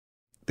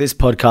This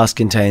podcast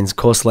contains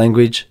coarse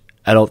language,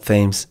 adult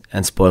themes,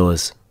 and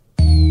spoilers.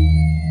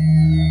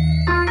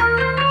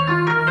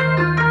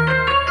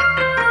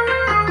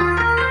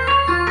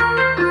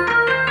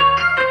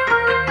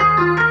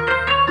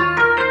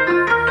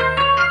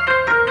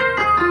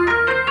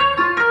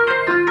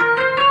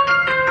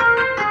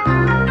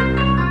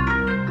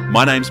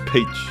 My name's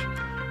Peach,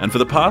 and for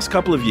the past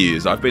couple of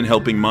years I've been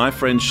helping my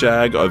friend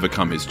Shag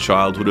overcome his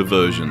childhood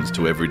aversions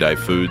to everyday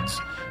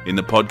foods in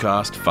the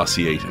podcast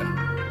Fussy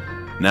Eater.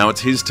 Now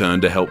it's his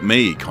turn to help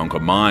me conquer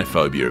my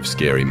phobia of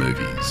scary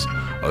movies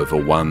over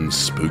one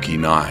spooky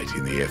night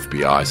in the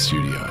FBI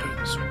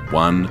studios,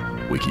 one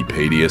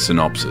Wikipedia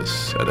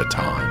synopsis at a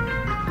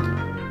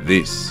time.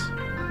 This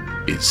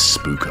is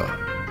Spooko.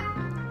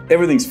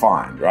 Everything's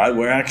fine, right?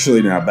 We're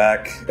actually now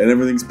back, and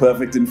everything's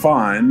perfect and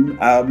fine.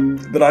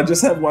 But I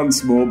just have one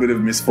small bit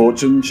of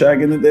misfortune, Shag,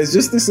 and there's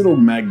just this little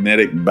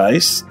magnetic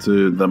base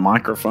to the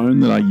microphone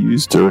that I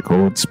use to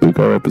record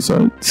Spooko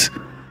episodes,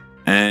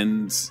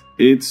 and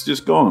it's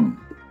just gone.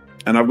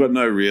 And I've got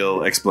no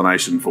real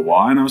explanation for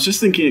why. And I was just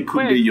thinking it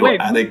could be your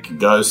attic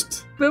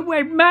ghost. But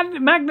wait,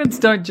 magnets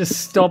don't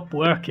just stop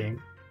working.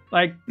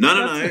 Like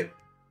No.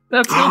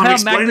 That's not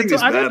how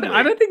magnets. I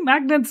don't think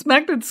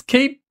magnets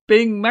keep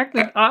being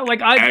magnet. I'm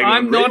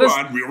not as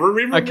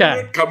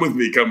okay. Come with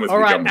me. All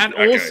right, and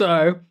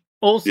also,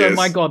 yes.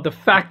 My God, the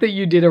fact that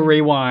you did a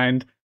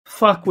rewind.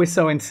 Fuck, we're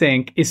so in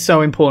sync is so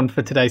important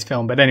for today's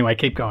film. But anyway,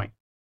 keep going.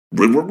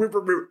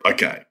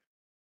 Okay.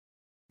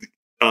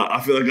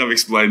 I feel like I've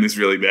explained this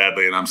really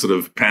badly and I'm sort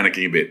of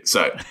panicking a bit.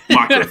 So,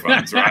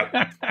 microphones,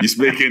 right? You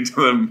speak into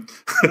them,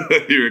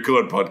 you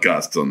record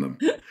podcasts on them.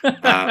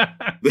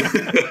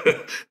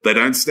 They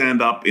don't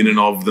stand up in and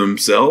of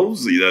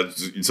themselves. You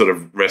sort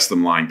of rest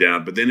them lying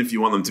down. But then if you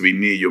want them to be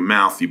near your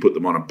mouth, you put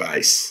them on a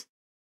base,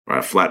 right?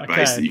 A flat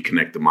base that you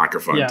connect the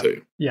microphone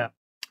to. Yeah.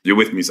 You're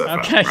with me so far,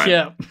 right?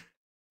 Yeah.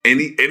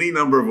 Any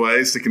number of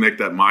ways to connect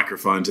that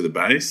microphone to the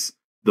base.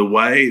 The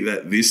way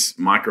that this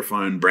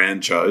microphone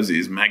brand chose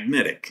is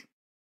magnetic,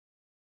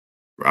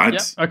 right?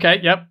 Yep. Okay,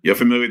 yep. You're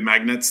familiar with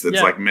magnets?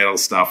 That's like metal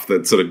stuff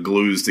that sort of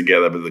glues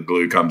together, but the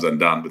glue comes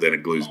undone, but then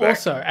it glues back.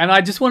 Also, and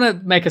I just want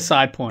to make a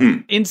side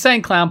point.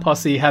 Insane Clown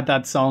Posse had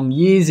that song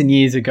years and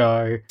years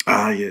ago.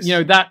 Ah, yes.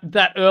 You know,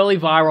 that early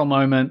viral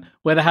moment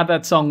where they had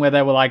that song where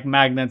they were like,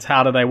 magnets,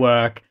 how do they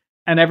work?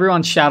 And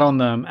everyone shat on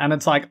them. And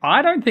it's like,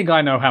 I don't think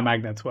I know how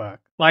magnets work.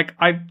 Like,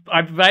 I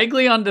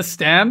vaguely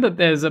understand that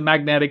there's a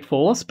magnetic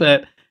force,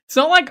 but it's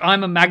not like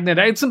I'm a magnet.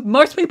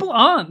 Most people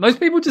aren't. Most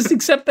people just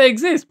accept they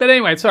exist. But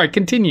anyway, sorry,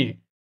 continue.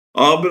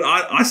 Oh, but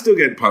I still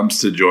get pumps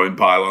to join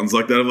pylons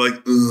like that. I'm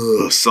like,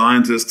 ugh,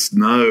 scientists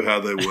know how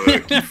they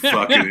work, you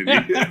fucking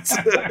idiots.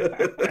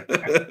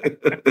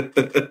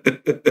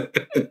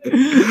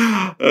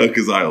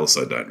 Because I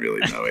also don't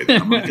really know either.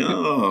 I'm like,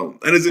 oh.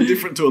 And is it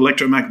different to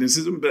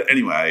electromagnetism? But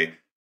anyway,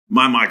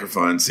 my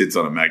microphone sits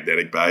on a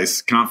magnetic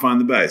base. Can't find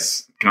the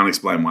base. Can't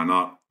explain why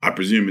not. I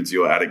presume it's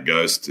your attic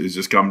ghost who's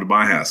just come to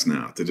my house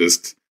now to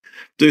just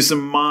do some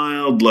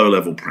mild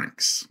low-level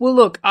pranks. Well,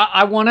 look,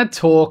 I want to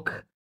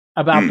talk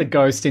about the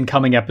ghost in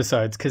coming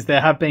episodes because there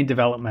have been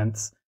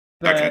developments.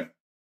 But okay.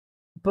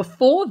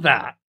 Before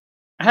that,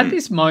 I had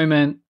this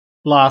moment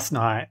last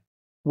night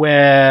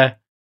where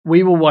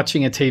we were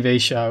watching a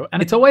TV show,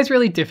 and it's always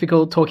really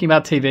difficult talking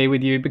about TV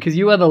with you because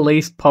you are the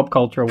least pop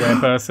culture aware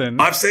person.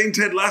 I've seen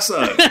Ted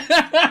Lasso.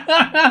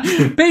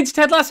 Peach,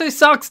 Ted Lasso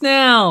sucks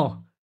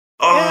now.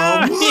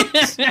 Oh,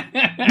 what?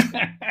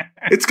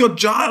 It's got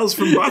Giles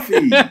from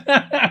Buffy. No,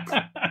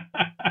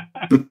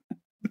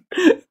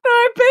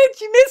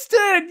 Peach, you missed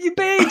it. You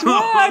Peach,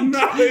 what? Oh, no,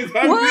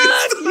 I what?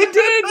 missed it. You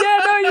did? Yeah,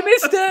 no, you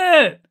missed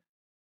it.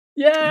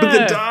 Yeah. But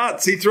the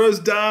darts, he throws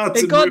darts.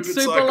 It and got Rupert's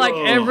super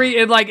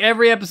like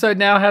every episode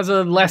now has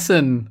a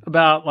lesson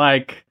about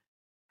like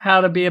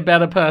how to be a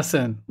better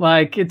person.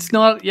 Like it's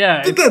not,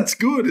 But that's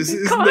good.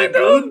 Isn't that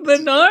good?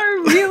 But no,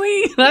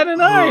 really, I don't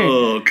know.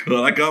 Oh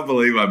God, I can't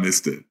believe I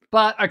missed it.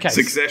 But okay,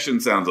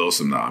 Succession sounds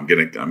awesome. Though I'm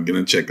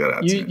gonna check that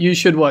out. You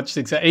should watch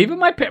Succession. Even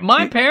my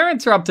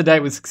parents are up to date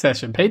with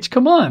Succession. Peach,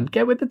 come on,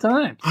 get with the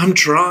time. I'm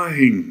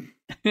trying.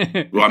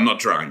 Well, I'm not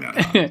trying that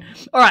hard.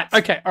 All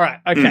right.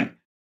 Okay.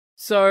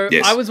 So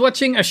Yes. I was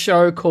watching a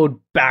show called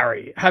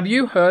Barry. Have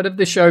you heard of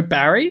the show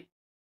Barry?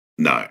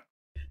 No.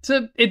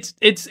 So it's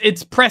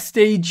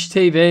prestige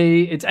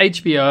TV. It's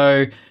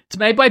HBO. It's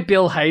made by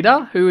Bill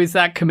Hader, who is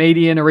that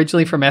comedian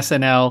originally from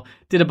SNL.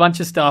 Did a bunch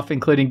of stuff,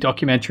 including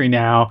documentary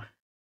now.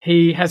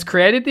 He has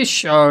created this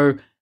show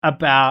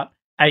about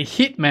a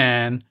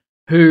hitman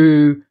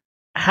who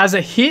has a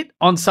hit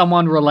on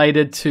someone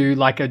related to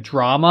like a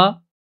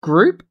drama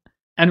group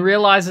and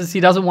realizes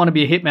he doesn't want to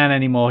be a hitman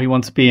anymore. He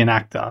wants to be an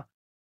actor.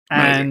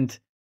 Amazing. And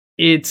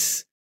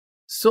it's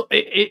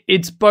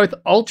both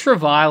ultra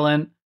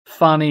violent,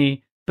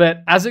 funny,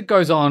 but as it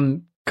goes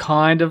on,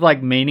 kind of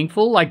like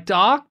meaningful, like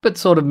dark, but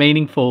sort of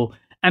meaningful,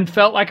 and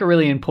felt like a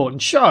really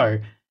important show.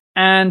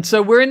 And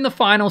so we're in the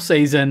final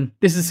season.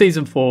 This is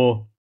season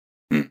 4.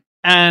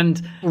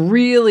 And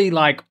really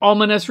like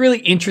ominous, really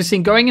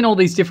interesting, going in all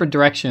these different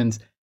directions.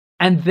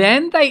 And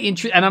then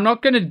and I'm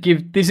not going to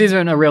give, this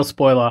isn't a real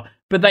spoiler,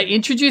 but they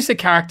introduce a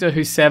character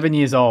who's 7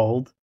 years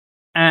old,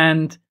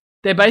 and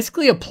they're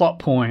basically a plot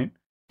point.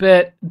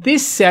 But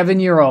this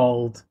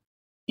 7-year-old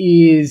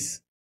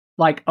is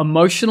like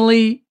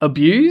emotionally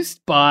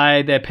abused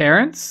by their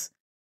parents.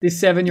 This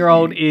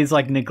 7-year-old is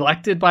like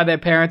neglected by their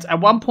parents.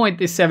 At one point,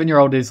 this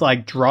 7-year-old is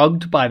like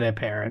drugged by their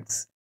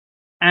parents.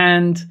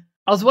 And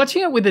I was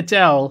watching it with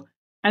Adele,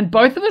 and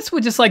both of us were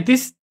just like,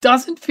 this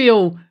doesn't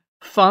feel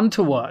fun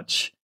to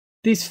watch.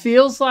 This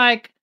feels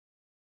like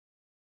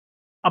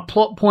a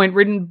plot point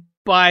written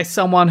by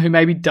someone who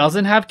maybe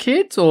doesn't have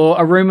kids, or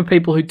a room of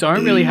people who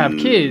don't really have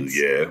kids.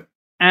 Yeah.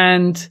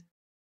 And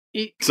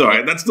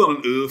sorry, that's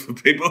not an for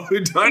people who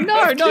don't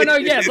have kids. No,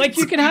 yeah. Like,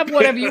 you can have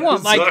whatever you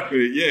want. Like,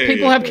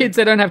 people have kids,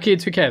 they don't have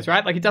kids, who cares,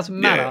 right? Like, it doesn't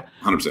matter.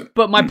 Yeah, 100%.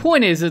 But my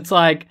point is, it's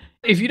like,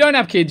 if you don't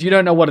have kids, you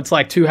don't know what it's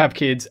like to have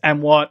kids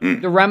and what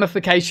the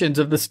ramifications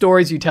of the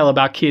stories you tell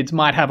about kids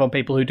might have on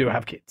people who do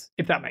have kids,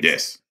 if that makes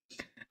sense.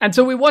 And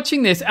so we're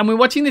watching this, and we're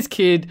watching this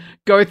kid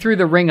go through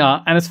the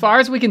ringer, and as far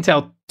as we can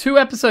tell, 2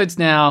 episodes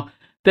now,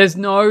 there's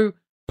no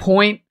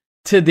point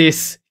to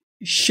this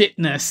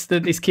shitness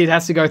that this kid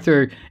has to go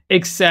through,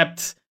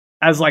 except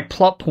as like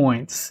plot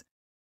points.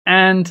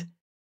 And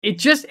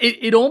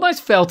it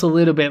almost felt a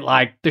little bit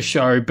like the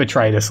show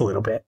betrayed us a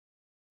little bit.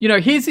 You know,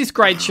 here's this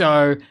great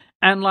show,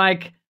 and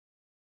like,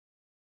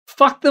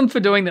 fuck them for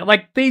doing that.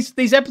 Like,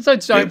 these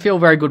episodes don't feel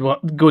very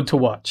good to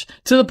watch.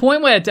 To the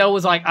point where Adele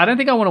was like, I don't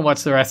think I want to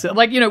watch the rest of it.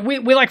 Like, you know,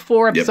 we're like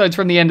 4 episodes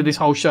from the end of this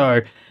whole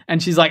show,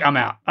 and she's like, I'm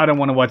out. I don't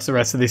want to watch the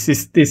rest of this.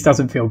 This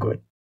doesn't feel good.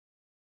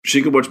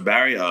 She could watch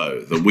Barry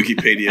O, the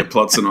Wikipedia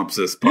plot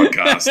synopsis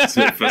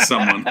podcast for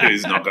someone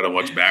who's not going to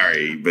watch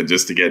Barry, but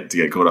just to get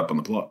caught up on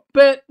the plot.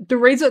 But the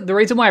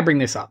reason why I bring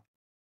this up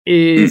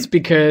is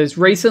because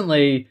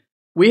recently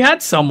we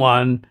had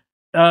someone,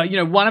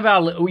 one of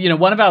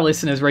our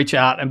listeners reach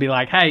out and be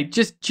like, "Hey,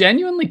 just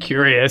genuinely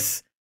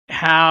curious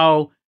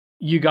how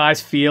you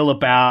guys feel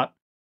about,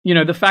 you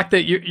know, the fact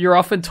that you're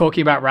often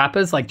talking about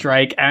rappers like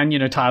Drake and, you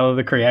know, Tyler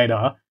the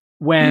Creator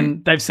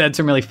when they've said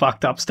some really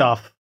fucked up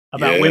stuff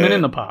about women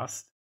in the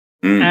past."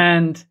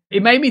 And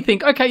it made me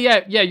think, okay,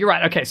 yeah, you're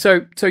right. Okay,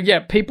 so yeah,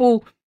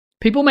 people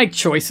make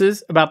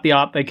choices about the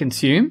art they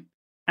consume,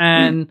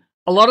 and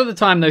a lot of the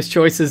time those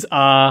choices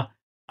are,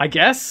 I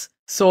guess,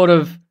 sort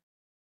of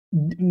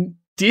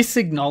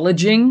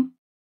disacknowledging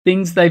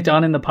things they've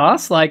done in the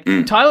past. Like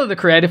Tyler the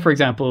Creator, for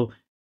example,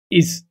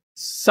 is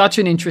such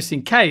an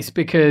interesting case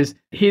because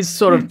his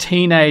sort of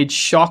teenage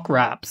shock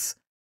raps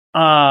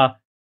are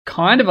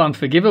kind of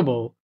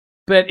unforgivable,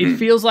 but it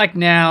feels like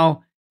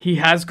now he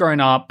has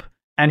grown up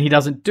and he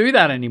doesn't do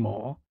that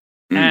anymore.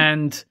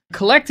 And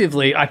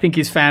collectively, I think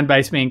his fan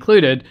base, me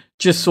included,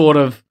 just sort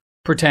of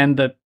pretend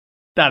that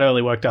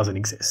early work doesn't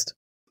exist.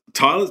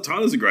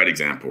 Tyler's a great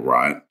example,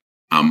 right?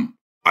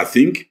 I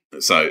think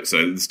so.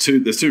 There's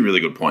two really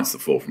good points to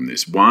fall from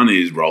this. One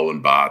is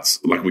Roland Barthes.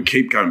 Like, we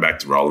keep going back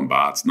to Roland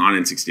Barthes,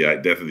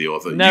 1968, Death of the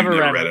Author. Never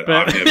You've read it.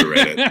 I've never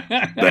read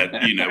it.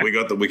 But, you know, we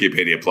got the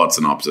Wikipedia plot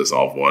synopsis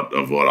of what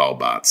old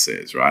Barthes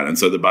says, right? And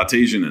so the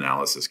Barthesian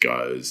analysis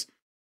goes,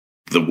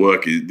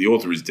 the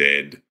author is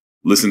dead.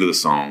 Listen to the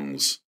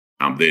songs.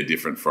 They're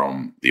different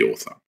from the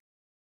author.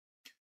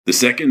 The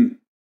second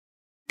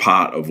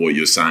part of what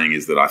you're saying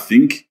is that I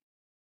think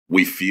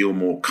we feel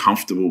more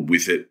comfortable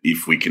with it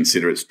if we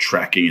consider it's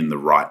tracking in the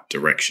right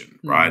direction,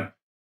 right?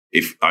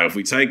 If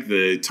we take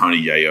the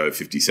Tony Yayo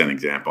 50 Cent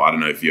example, I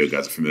don't know if you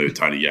guys are familiar with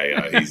Tony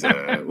Yayo.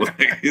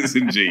 He's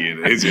a G,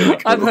 and he's really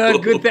cool. I've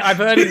heard good things. I've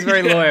heard he's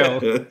very loyal.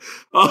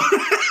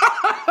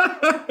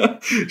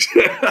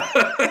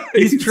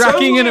 He's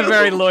tracking in a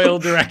very loyal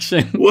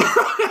direction.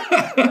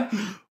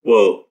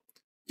 Well,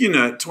 you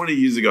know, 20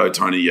 years ago,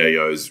 Tony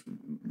Yayo's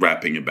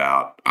rapping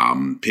about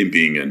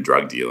pimping and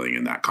drug dealing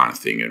and that kind of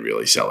thing, and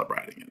really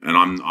celebrating it. And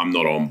I'm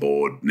not on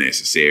board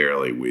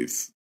necessarily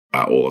with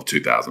all of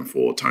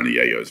 2004 Tony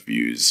Yayo's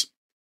views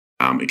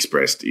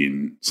expressed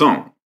in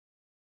song.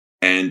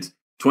 And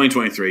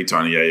 2023,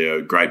 Tony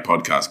Yayo, great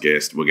podcast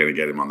guest. We're going to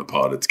get him on the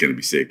pod. It's going to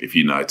be sick. If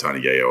you know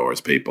Tony Yayo or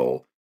his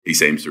people, he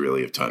seems to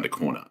really have turned a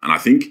corner. And I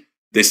think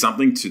there's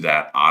something to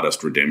that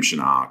artist redemption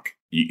arc,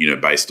 you know,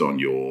 based on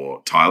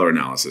your Tyler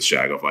analysis,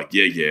 Shag, of like,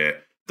 yeah,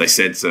 they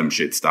said some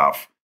shit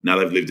stuff. Now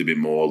they've lived a bit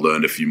more,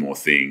 learned a few more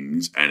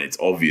things, and it's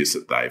obvious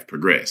that they've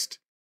progressed.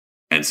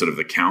 And sort of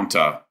the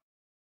counter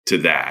to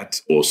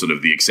that, or sort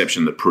of the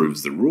exception that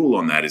proves the rule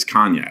on that, is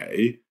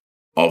Kanye,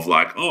 of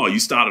like, oh, you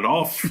started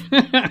off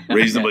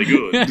reasonably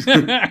good,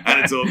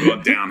 and it's all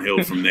gone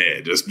downhill from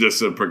there, just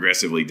sort of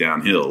progressively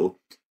downhill.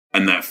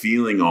 And that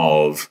feeling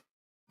of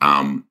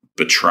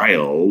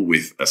betrayal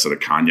with a sort of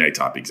Kanye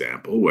type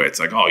example, where it's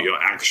like, oh,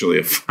 you're actually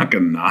a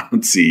fucking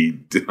Nazi,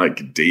 like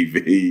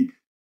DV,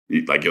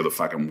 like you're the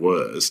fucking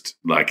worst,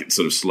 like it's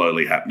sort of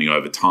slowly happening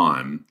over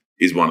time,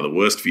 is one of the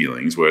worst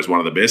feelings. Whereas one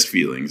of the best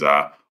feelings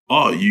are,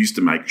 oh, you used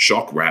to make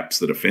shock raps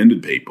that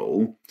offended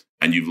people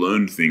and you've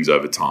learned things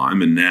over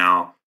time, and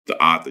now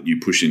the art that you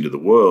push into the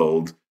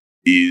world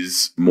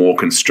is more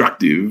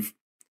constructive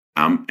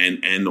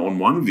And on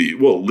one view,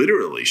 well,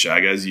 literally,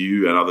 Shag, as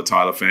you and other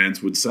Tyler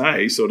fans would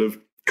say, sort of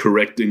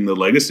correcting the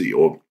legacy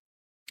or,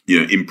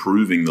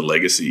 improving the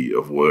legacy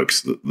of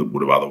works that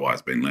would have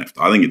otherwise been left.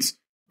 I think it's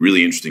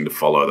really interesting to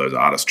follow those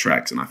artist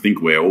tracks. And I think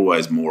we're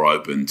always more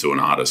open to an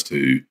artist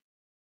who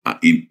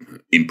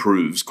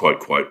improves,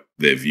 quote,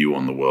 their view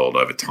on the world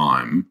over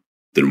time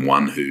than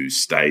one who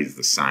stays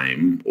the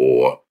same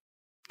or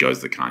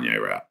goes the Kanye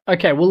route.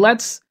 Okay, well,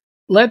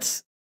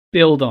 let's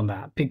build on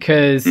that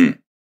because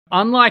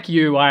unlike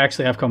you, I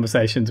actually have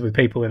conversations with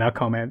people in our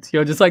comments.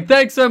 You're just like,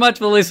 thanks so much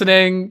for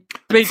listening,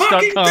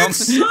 beach.com.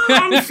 That's so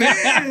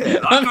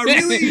unfair. I'm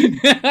in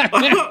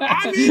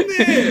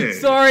there.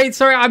 Sorry.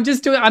 I'm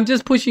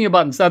just pushing your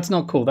buttons. That's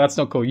not cool.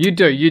 You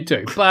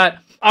do. But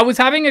I was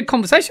having a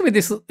conversation with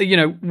this,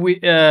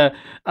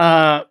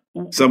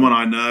 someone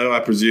I know, I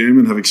presume,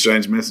 and have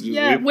exchanged messages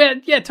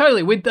with.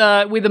 Totally. With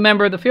a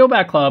member of the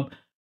Feelbad Club.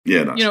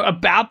 Yeah, nice.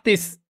 About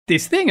this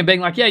thing and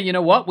being like, yeah, you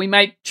know what? We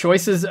make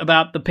choices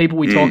about the people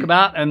we talk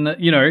about and,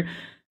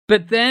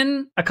 but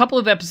then a couple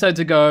of episodes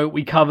ago,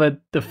 we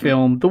covered the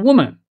film The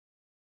Woman,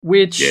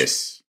 which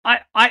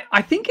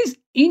I think is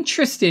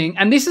interesting.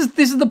 And this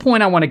is the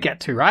point I want to get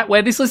to, right?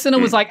 Where this listener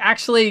was like,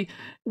 actually,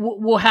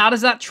 well, how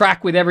does that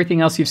track with everything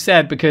else you've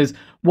said? Because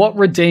what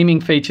redeeming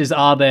features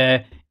are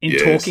there in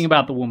talking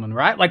about The Woman,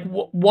 right? Like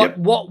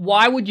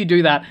why would you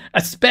do that?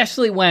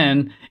 Especially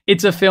when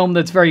it's a film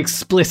that's very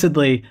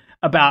explicitly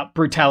about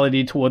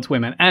brutality towards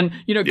women. And,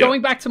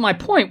 going back to my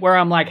point where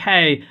I'm like,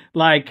 hey,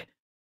 like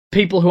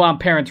people who aren't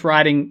parents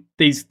writing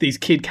these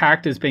kid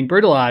characters being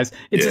brutalized,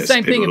 it's the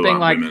same thing of being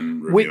like,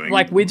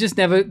 we're just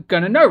never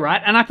going to know,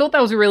 right? And I thought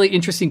that was a really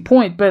interesting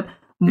point. But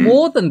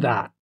more than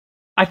that,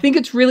 I think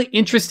it's really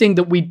interesting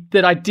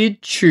that I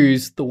did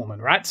choose The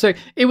Woman, right? So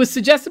it was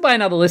suggested by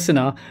another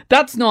listener.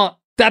 That's not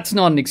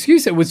an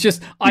excuse. It was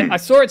just, I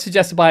saw it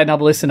suggested by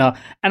another listener.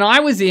 And I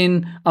was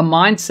in a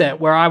mindset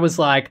where I was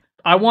like,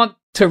 I want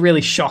to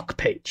really shock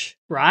Peach,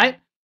 right?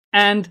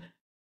 And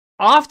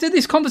after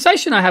this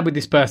conversation I had with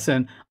this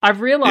person,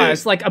 I've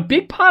realized like a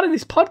big part of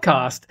this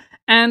podcast,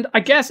 and I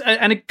guess,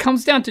 and it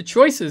comes down to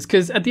choices,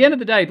 because at the end of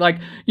the day, like,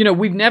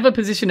 we've never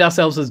positioned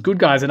ourselves as good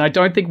guys, and I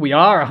don't think we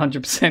are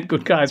 100%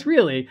 good guys,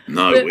 really.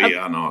 No, we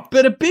are not.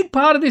 But a big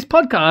part of this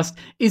podcast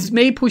is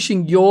me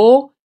pushing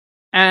your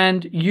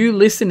and you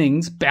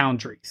listening's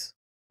boundaries,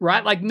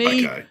 right? Like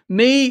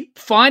me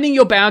finding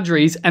your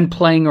boundaries and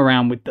playing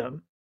around with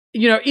them.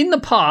 In the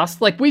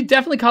past, like we've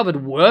definitely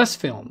covered worse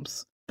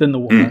films than The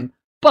Woman.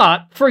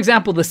 But, for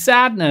example, The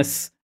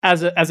Sadness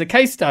as a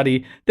case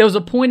study, there was a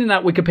point in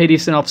that Wikipedia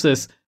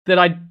synopsis that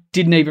I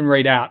didn't even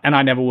read out, and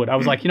I never would. I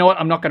was like, you know what?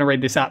 I'm not going to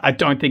read this out. I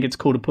don't think it's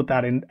cool to put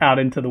that out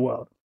into the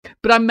world.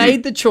 But I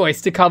made the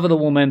choice to cover The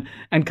Woman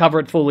and cover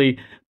it fully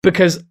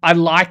because I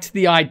liked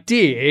the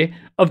idea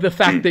of the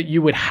fact that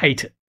you would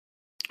hate it.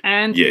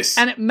 And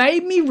it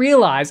made me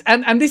realize,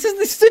 and this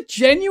is a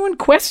genuine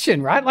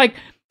question, right? Like,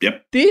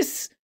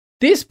 this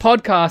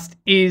podcast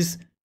is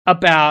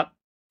about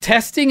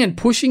testing and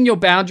pushing your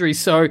boundaries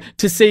so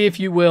to see if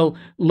you will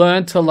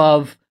learn to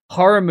love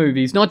horror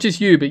movies, not just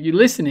you, but you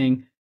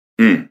listening.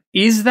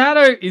 Is that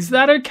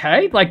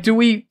okay? Like, do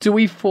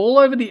we fall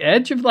over the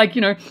edge of like,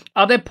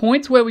 are there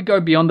points where we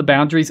go beyond the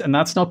boundaries and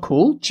that's not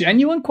cool?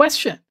 Genuine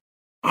question.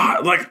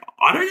 I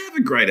don't have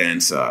a great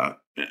answer.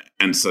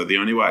 And so the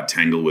only way I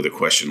tangle with a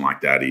question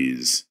like that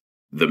is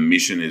the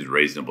mission is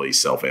reasonably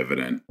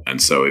self-evident.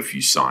 And so if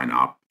you sign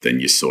up, then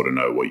you sort of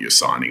know what you're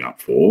signing up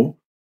for.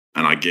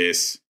 And I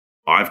guess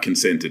I've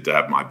consented to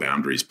have my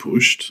boundaries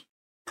pushed.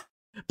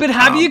 But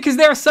have you? Because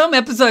there are some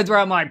episodes where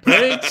I'm like,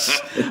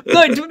 Peach.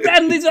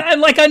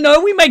 and like, I know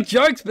we make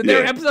jokes, but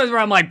there are episodes where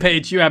I'm like,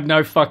 Peach, you have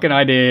no fucking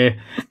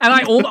idea. And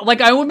I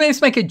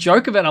almost make a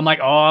joke of it. I'm like,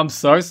 oh, I'm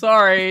so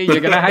sorry.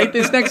 You're going to hate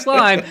this next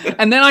line.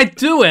 And then I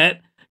do it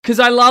because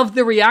I love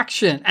the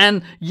reaction.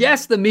 And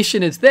yes, the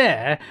mission is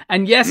there.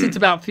 And yes, it's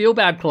about Feel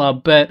Bad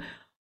Club, but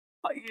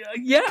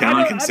Can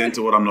I consent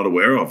to what I'm not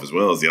aware of as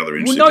well as the other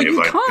interesting thing?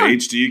 Like, can't.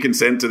 Peach, do you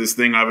consent to this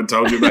thing I haven't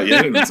told you about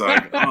yet? And it's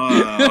like,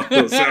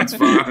 oh, sounds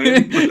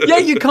fine.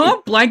 You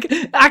can't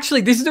blanket.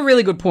 Actually, this is a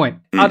really good point.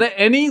 Are there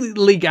any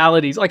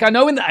legalities? Like, I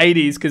know in the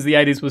 80s, because the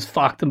 80s was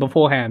fucked and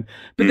beforehand,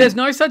 but there's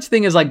no such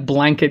thing as like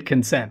blanket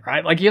consent,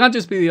 right? Like, you can't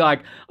just be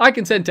like, I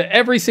consent to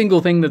every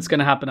single thing that's going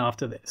to happen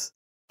after this.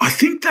 I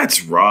think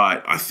that's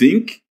right. I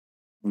think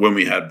when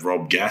we had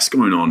Rob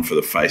Gascoigne on for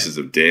the Faces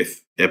of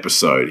Death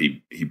episode,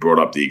 he brought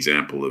up the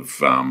example of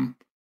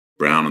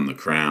Brown and the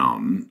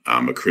Crown,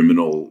 a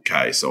criminal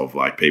case of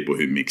like people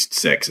who mixed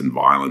sex and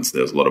violence.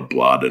 There was a lot of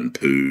blood and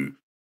poo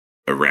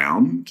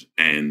around,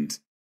 and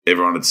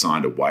everyone had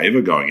signed a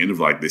waiver going in of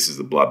like, this is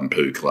the blood and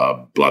poo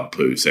club, blood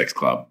poo sex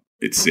club.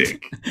 It's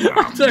sick.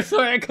 I'm so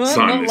sorry, I can't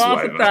not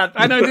laugh at that.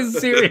 I know this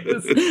is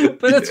serious,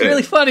 but it's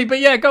really funny. But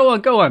yeah, go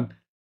on.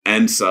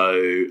 And so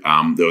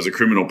there was a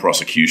criminal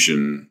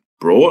prosecution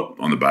brought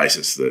on the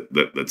basis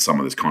that some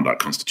of this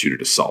conduct constituted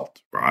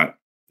assault, right?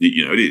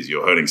 You know, it is.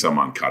 You're hurting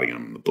someone, cutting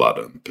them, the blood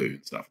and the poo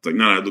and stuff. It's like,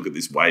 no, look at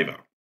this waiver.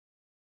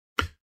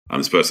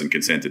 This person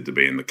consented to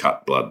be in the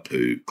cut blood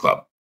poo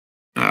club.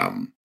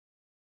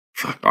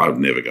 fuck, I would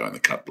never go in the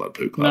Cut Blood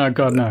Poo Club. No,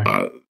 God,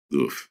 no.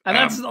 Oof. And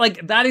that's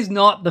that is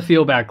not the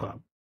Feel Bad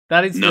Club.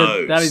 That is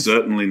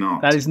certainly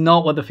not. That is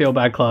not what the Feel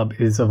Bad Club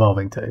is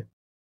evolving to.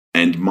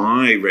 And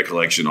my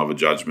recollection of a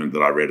judgment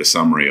that I read a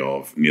summary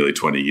of nearly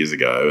 20 years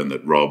ago and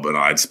that Rob and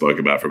I had spoke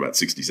about for about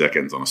 60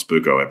 seconds on a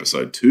Spooko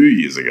episode 2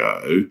 years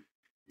ago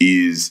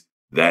is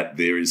that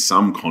there is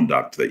some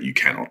conduct that you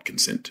cannot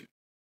consent to.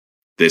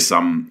 There's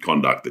some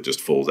conduct that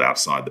just falls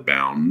outside the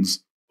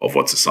bounds of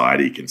what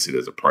society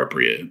considers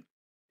appropriate.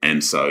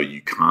 And so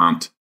you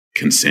can't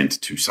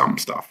consent to some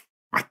stuff.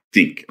 I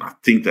think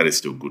that is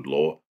still good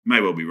law.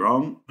 May well be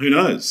wrong. Who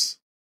knows?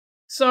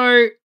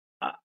 So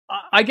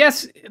I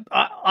guess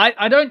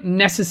I don't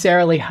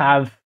necessarily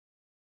have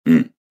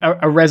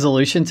a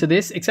resolution to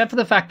this, except for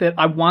the fact that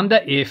I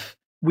wonder if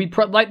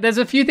there's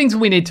a few things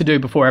we need to do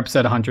before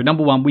episode 100.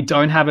 Number one, we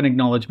don't have an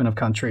acknowledgement of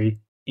country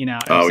in our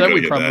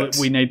episode.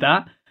 We need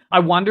that. I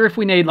wonder if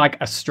we need like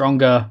a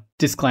stronger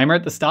disclaimer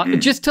at the start,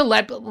 just to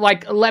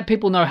let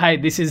people know, hey,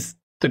 this is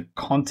the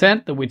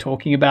content that we're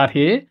talking about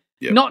here.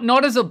 Yep.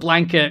 Not as a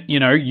blanket,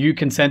 you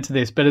consent to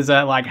this, but as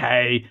a like,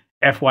 hey,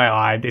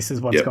 FYI, this is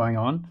what's going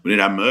on. We need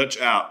our merch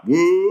out.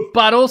 Woo!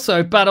 But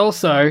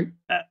also,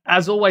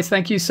 as always,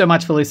 thank you so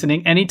much for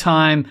listening.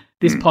 Anytime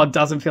this pod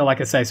doesn't feel like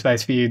a safe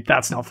space for you,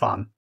 that's not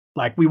fun.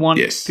 Like, we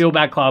want Feel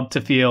Bad Club to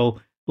feel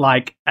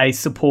like a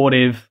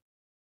supportive,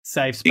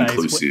 safe space.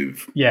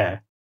 Inclusive.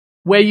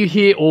 Where you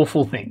hear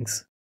awful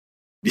things.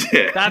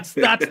 Yeah. That's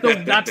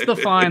the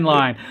fine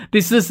line.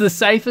 This is the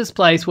safest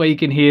place where you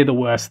can hear the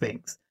worst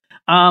things.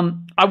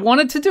 I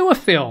wanted to do a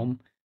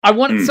film. I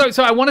wanted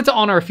to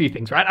honor a few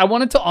things, right? I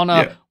wanted to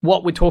honor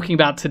what we're talking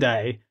about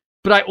today,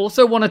 but I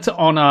also wanted to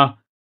honor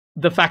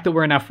the fact that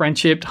we're in our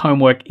friendship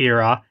homework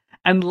era.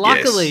 And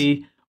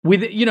luckily,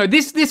 with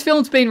this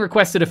film's been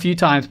requested a few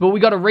times, but we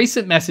got a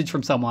recent message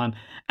from someone,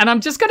 and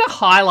I'm just going to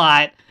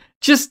highlight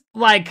just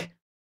like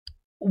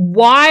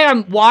why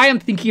I'm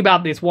thinking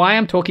about this, why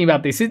I'm talking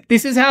about this.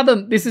 This is how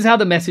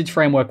the message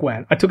framework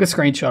went. I took a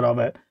screenshot of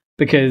it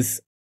because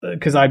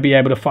I'd be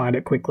able to find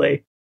it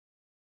quickly.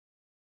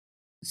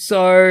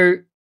 So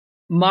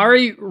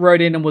Murray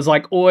wrote in and was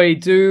like, "Oi,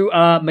 do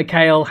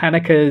Mikhail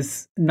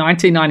Haneke's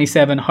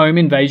 1997 home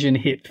invasion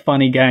hit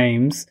Funny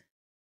Games?"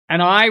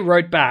 And I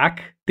wrote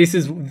back, this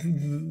is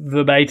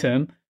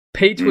verbatim,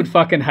 "Peach would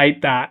fucking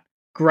hate that.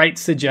 Great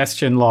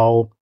suggestion,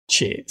 lol.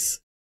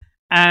 Cheers."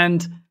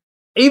 And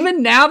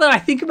even now that I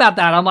think about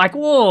that, I'm like,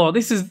 whoa,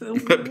 this is...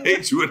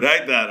 Peach would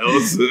hate that.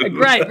 Awesome.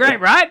 Great,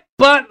 right?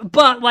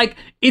 But like,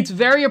 it's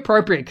very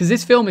appropriate because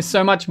this film is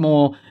so much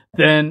more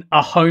than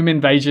a home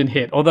invasion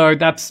hit, although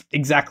that's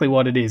exactly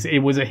what it is. It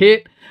was a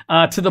hit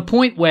to the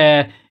point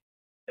where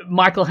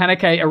Michael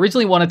Haneke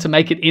originally wanted to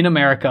make it in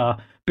America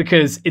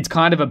because it's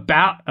kind of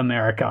about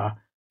America,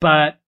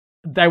 but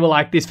they were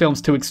like, this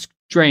film's too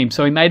extreme.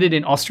 So he made it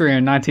in Austria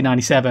in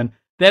 1997.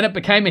 Then it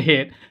became a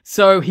hit.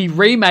 So he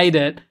remade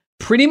it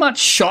pretty much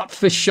shot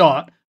for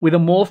shot with a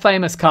more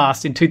famous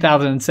cast in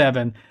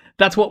 2007.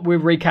 That's what we're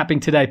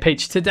recapping today,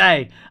 Peach.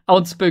 Today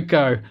on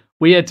Spooko,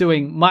 we are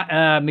doing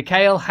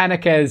Mikhail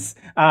Haneke's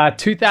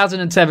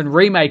 2007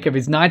 remake of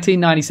his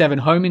 1997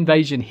 home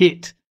invasion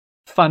hit,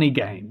 Funny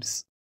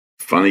Games.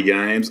 Funny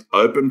Games,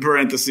 open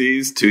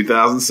parentheses,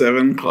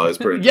 2007, close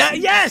parentheses.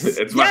 Yes.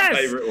 It's my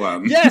favorite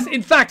one. Yes,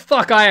 in fact,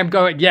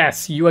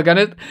 yes, you are going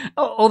to...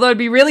 Although it'd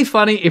be really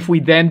funny if we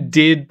then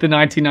did the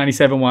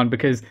 1997 one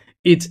because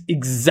it's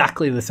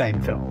exactly the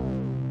same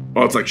film.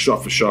 Oh, it's like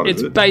shot for shot,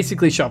 It's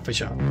basically shot for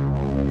shot.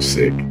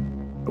 Sick.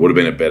 It would have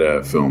been a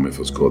better film if it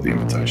was called The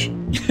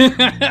Invitation.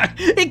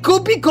 It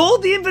could be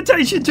called The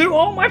Invitation too.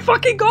 Oh my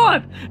fucking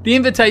God. The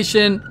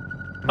Invitation,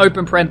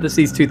 open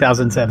parentheses,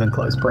 2007,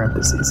 close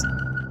parentheses.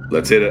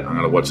 Let's hit it. I'm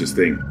going to watch this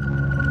thing.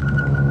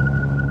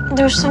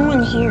 There's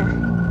someone here.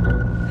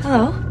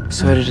 Hello?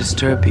 Sorry to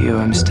disturb you.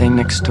 I'm staying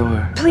next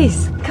door.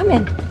 Please, come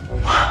in.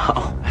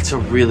 Wow, that's a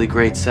really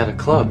great set of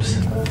clubs.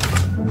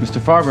 Mr.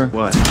 Farber.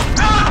 What?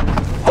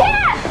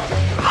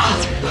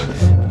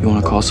 You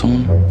want to call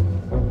someone?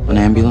 An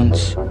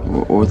ambulance?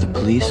 Or the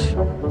police?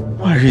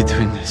 Why are you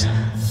doing this?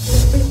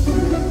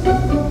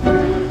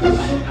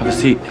 Have a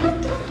seat,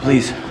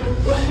 please.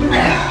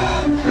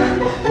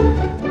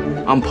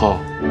 I'm Paul.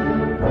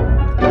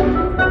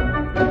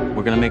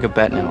 We're gonna make a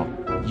bet now.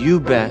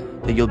 You bet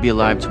that you'll be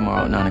alive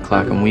tomorrow at 9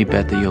 o'clock, and we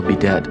bet that you'll be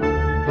dead.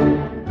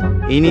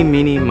 Eeny,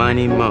 meeny,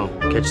 miny, mo.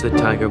 Catch the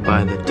tiger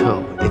by the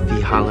toe. If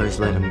he hollers,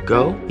 let him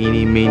go.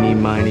 Eeny, meeny,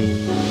 miny,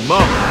 mo.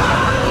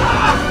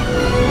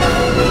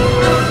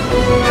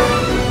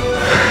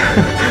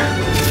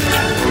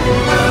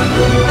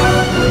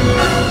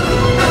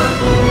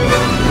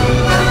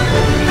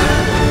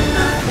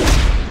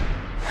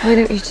 Why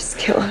don't you just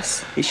kill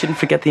us? You shouldn't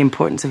forget the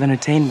importance of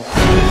entertainment.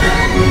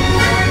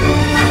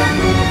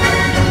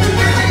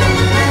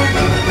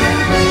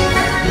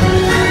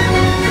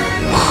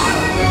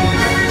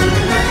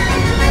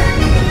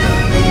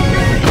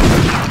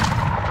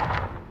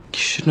 You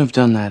shouldn't have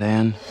done that,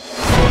 Anne.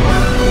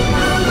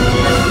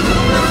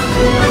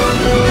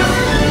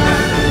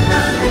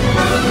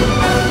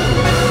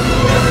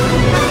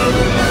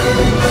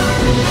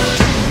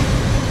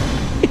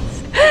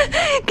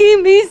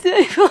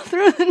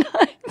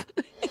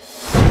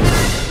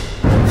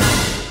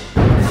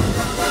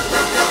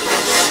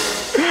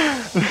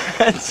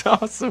 That's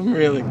awesome,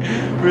 really.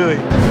 Really.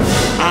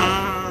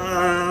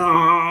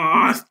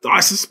 I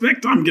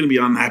suspect I'm going to be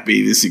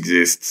unhappy this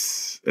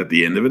exists at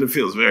the end of it. It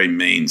feels very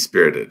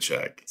mean-spirited,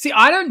 Shag. See,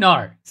 I don't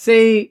know.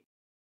 See,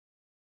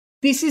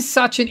 this is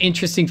such an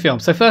interesting film.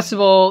 So first of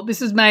all,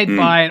 this is made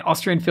by an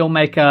Austrian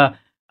filmmaker,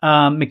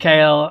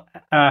 Michael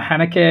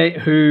Haneke,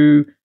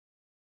 who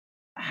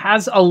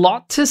has a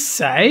lot to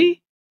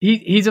say.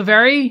 He's a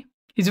very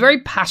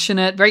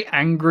passionate, very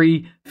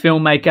angry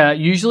filmmaker,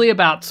 usually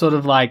about sort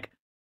of like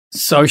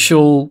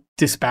social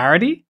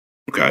disparity.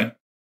 Okay.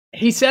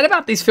 He said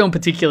about this film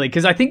particularly,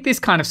 because I think this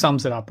kind of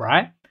sums it up,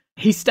 right?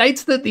 He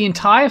states that the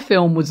entire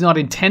film was not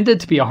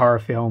intended to be a horror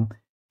film.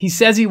 He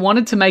says he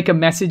wanted to make a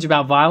message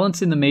about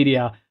violence in the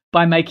media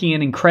by making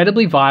an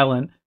incredibly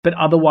violent but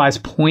otherwise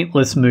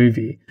pointless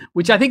movie,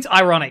 which I think is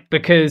ironic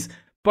because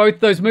both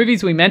those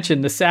movies we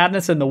mentioned, The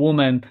Sadness and The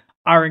Woman,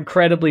 are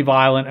incredibly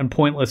violent and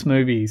pointless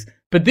movies.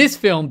 But this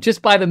film,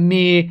 just by the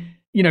mere,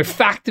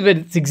 fact of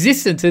its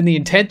existence and the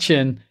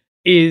intention,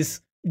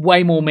 is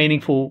way more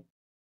meaningful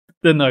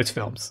than those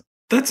films.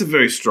 That's a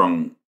very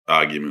strong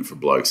argument for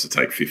blokes to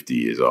take 50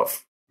 years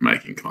off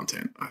making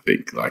content, I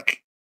think.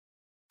 Like,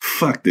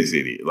 fuck this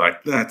idiot.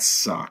 Like, that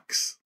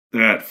sucks.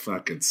 That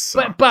fucking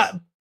sucks.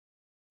 But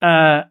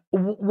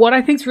what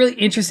I think is really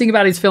interesting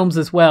about his films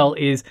as well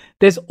is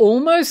there's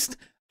almost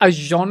a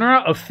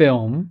genre of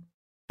film,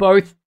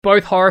 both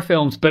horror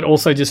films, but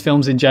also just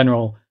films in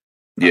general.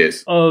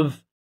 Yes.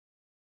 Of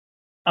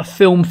a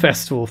film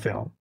festival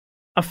film.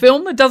 A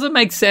film that doesn't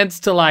make sense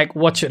to like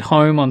watch at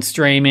home on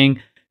streaming,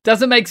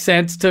 doesn't make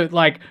sense to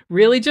like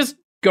really just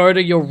go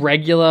to your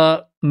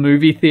regular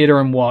movie theater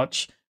and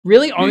watch,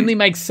 really only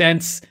makes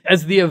sense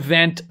as the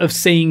event of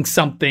seeing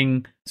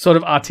something sort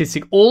of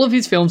artistic. All of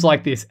his films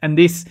like this, and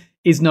this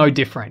is no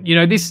different.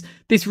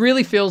 This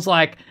really feels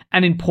like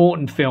an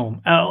important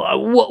film.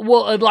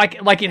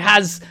 Like it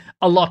has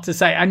a lot to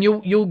say, and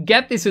you'll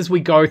get this as we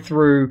go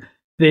through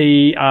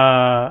the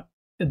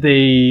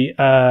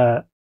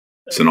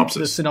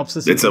synopsis. The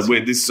synopsis. It's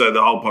so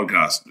the whole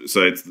podcast.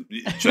 So it's the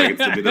bit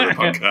of the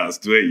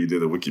podcast where you do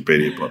the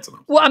Wikipedia plot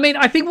synopsis. Well, I mean,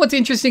 I think what's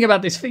interesting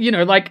about this,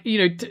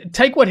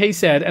 take what he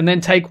said and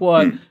then take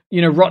what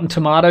Rotten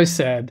Tomatoes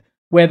said,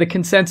 where the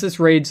consensus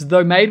reads,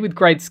 though made with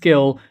great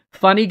skill,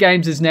 Funny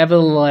Games is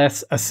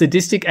nevertheless a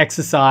sadistic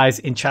exercise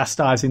in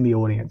chastising the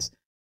audience.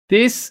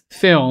 This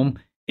film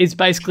is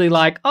basically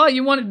like,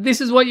 this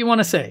is what you want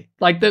to see.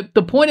 Like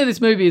the point of this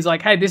movie is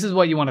like, hey, this is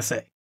what you want to see.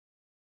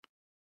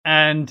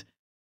 And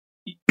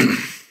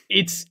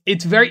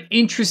it's very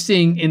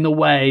interesting in the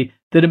way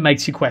that it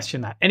makes you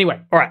question that. Anyway,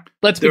 all right,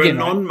 let's begin.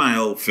 There are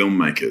non-male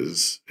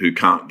filmmakers who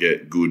can't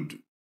get good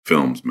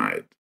films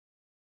made,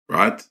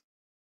 right?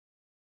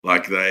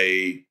 Like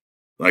they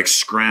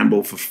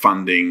scramble for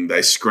funding,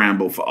 they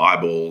scramble for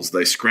eyeballs,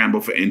 they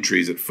scramble for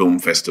entries at film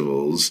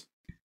festivals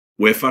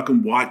where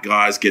fucking white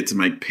guys get to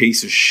make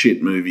piece of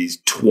shit movies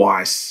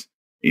twice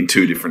in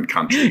two different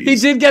countries. He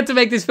did get to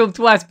make this film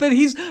twice, but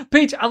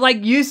Peach,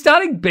 like, you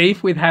starting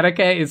beef with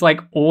Haneke is like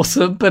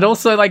awesome, but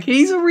also like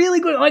he's a really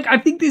good, like, I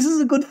think this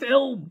is a good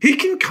film. He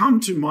can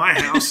come to my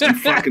house and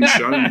fucking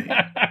show me.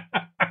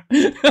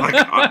 Like,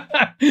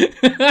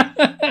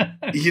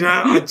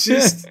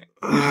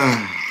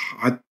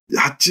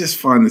 I just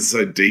find this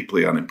so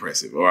deeply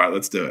unimpressive. All right,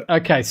 let's do it.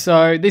 Okay,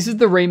 so this is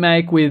the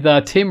remake with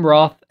Tim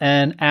Roth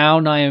and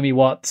Naomi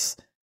Watts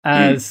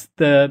as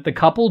the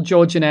couple,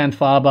 George and Ann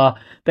Farber.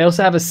 They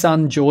also have a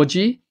son,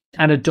 Georgie,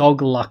 and a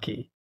dog,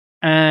 Lucky.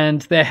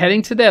 And they're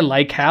heading to their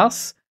lake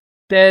house.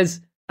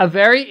 There's a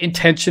very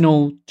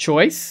intentional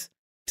choice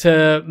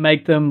to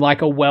make them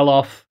like a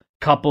well-off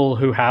couple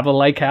who have a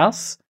lake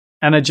house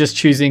and are just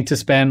choosing to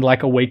spend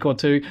like a week or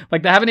two.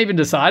 Like, they haven't even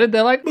decided.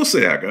 They're like, we'll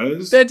see how it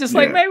goes. They're just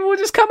like, maybe we'll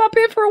just come up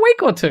here for a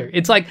week or two.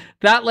 It's like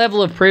that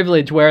level of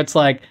privilege where it's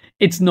like,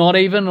 it's not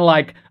even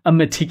like a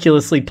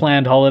meticulously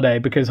planned holiday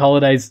because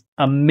holidays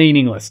are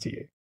meaningless to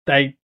you.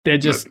 They're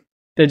just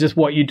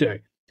what you do.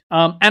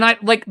 And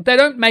they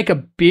don't make a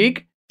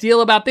big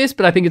deal about this,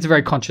 but I think it's a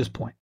very conscious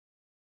point.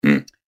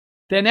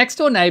 Their next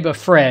door neighbor,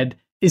 Fred,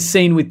 is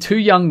seen with two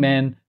young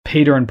men,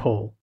 Peter and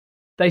Paul.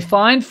 They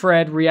find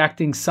Fred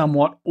reacting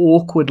somewhat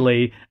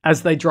awkwardly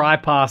as they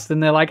drive past,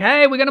 and they're like,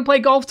 hey, we're going to play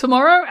golf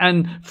tomorrow?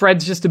 And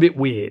Fred's just a bit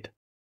weird.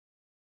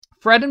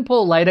 Fred and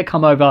Paul later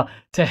come over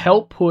to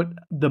help put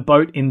the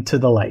boat into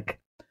the lake.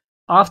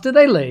 After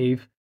they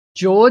leave,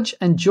 George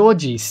and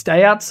Georgie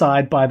stay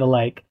outside by the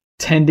lake,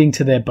 tending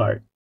to their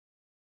boat.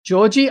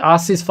 Georgie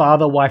asks his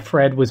father why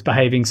Fred was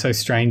behaving so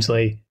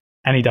strangely,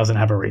 and he doesn't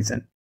have a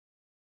reason.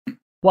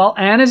 While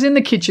Anne is in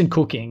the kitchen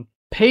cooking,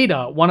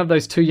 Peter, one of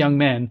those two young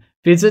men,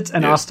 visits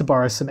and asks to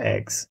borrow some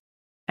eggs.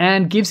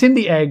 Anne gives him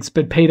the eggs,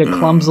 but Peter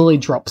clumsily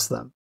drops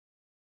them.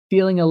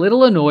 Feeling a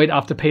little annoyed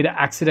after Peter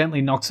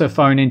accidentally knocks her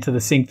phone into the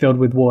sink filled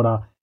with water,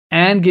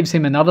 Anne gives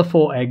him another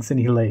 4 eggs and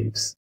he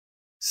leaves.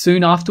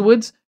 Soon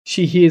afterwards,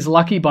 she hears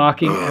Lucky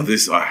barking. I hate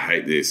this. I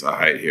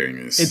hate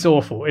hearing this. It's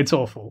awful. It's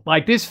awful.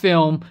 Like, this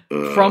film,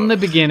 from the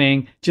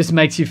beginning, just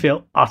makes you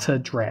feel utter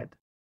dread.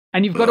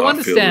 And you've got to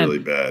understand, I feel really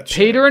bad,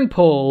 Peter and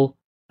Paul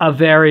are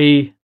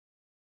very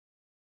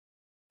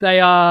They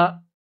are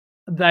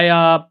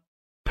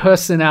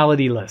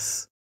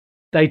personalityless.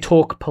 They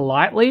talk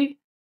politely.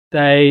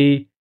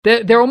 They're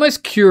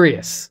almost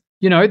curious.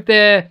 You know,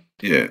 they're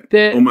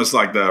almost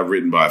like they're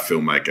written by a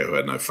filmmaker who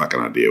had no fucking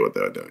idea what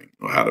they were doing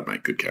or how to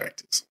make good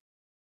characters.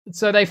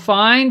 So they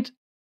find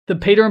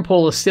that Peter and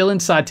Paul are still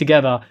inside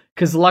together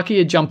because Lucky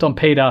had jumped on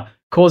Peter,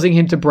 causing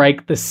him to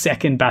break the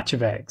second batch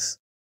of eggs.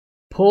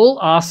 Paul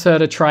asks her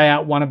to try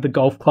out one of the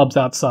golf clubs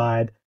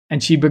outside,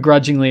 and she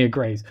begrudgingly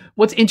agrees.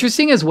 What's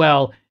interesting as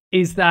well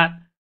is that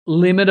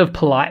limit of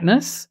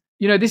politeness.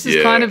 You know, this is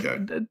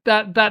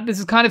this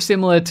is kind of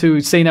similar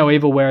to See No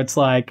Evil, where it's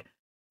like,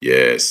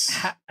 yes,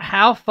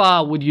 how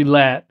far would you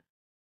let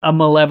a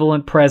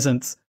malevolent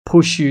presence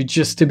push you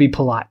just to be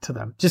polite to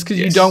them, just because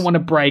you don't want to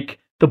break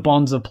the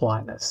bonds of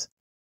politeness?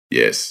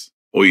 Yes,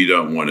 or you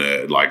don't want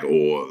to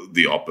or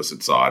the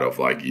opposite side of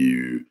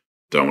you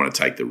don't want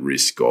to take the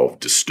risk of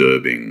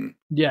disturbing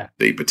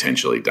the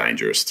potentially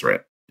dangerous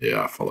threat.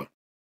 Yeah, I follow.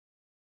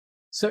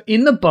 So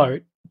in the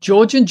boat,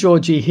 George and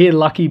Georgie hear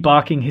Lucky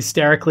barking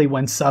hysterically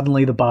when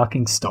suddenly the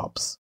barking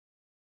stops.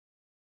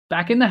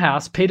 Back in the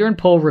house, Peter and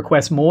Paul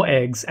request more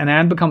eggs, and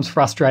Anne becomes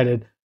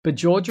frustrated, but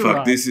George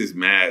arrives. This is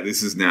mad.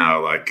 This is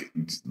now like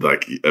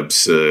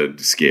absurd,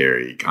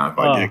 scary kind of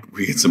idea.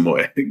 We get some more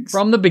eggs.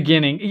 From the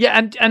beginning.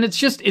 Yeah, and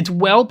it's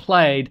well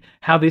played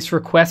how this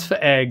request for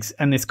eggs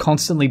and this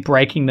constantly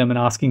breaking them and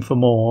asking for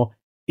more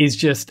is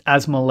just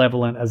as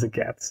malevolent as it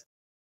gets.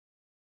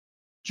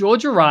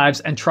 George arrives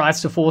and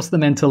tries to force the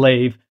men to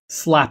leave,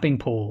 slapping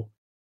Paul.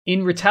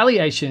 In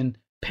retaliation,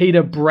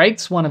 Peter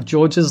breaks one of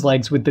George's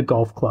legs with the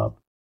golf club.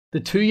 The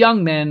two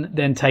young men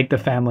then take the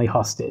family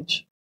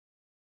hostage.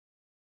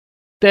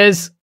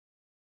 There's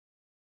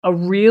a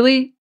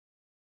really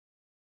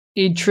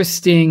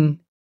interesting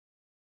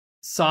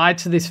side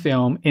to this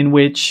film in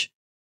which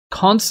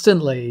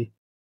constantly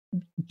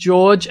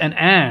George and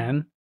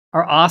Anne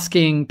are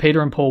asking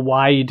Peter and Paul,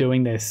 why are you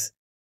doing this?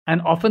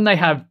 And often they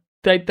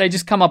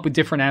just come up with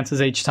different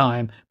answers each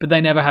time, but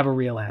they never have a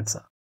real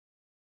answer.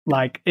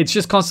 It's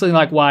just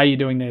constantly why are you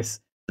doing this?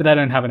 But they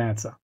don't have an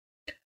answer.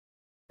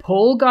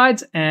 Paul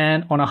guides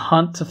Anne on a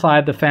hunt to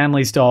find the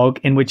family's dog,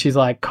 in which is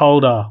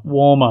colder,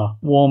 warmer,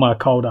 warmer,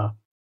 colder,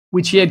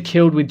 which he had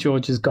killed with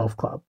George's golf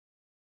club.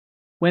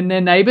 When their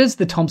neighbours,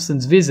 the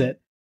Thompsons,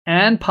 visit,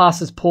 Anne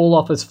passes Paul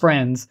off as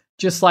friends,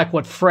 just like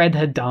what Fred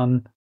had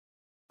done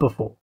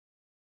before.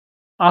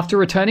 After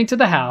returning to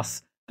the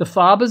house, the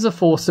Farbers are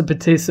forced to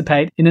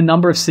participate in a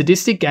number of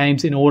sadistic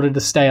games in order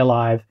to stay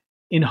alive,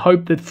 in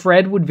hope that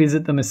Fred would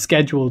visit them as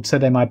scheduled so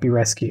they might be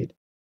rescued.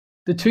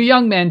 The two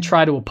young men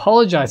try to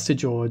apologize to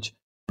George,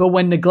 but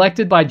when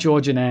neglected by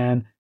George and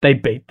Anne, they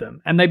beat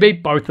them. And they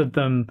beat both of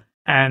them,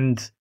 and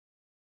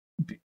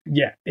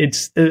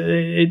it's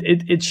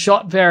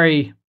shot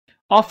very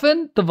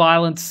often. The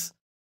violence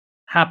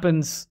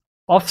happens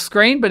off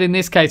screen, but in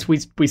this case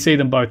we see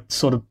them both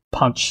sort of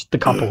punch the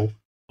couple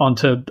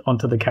onto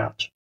the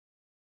couch.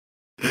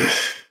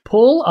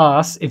 Paul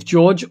asks if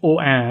George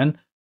or Anne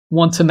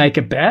want to make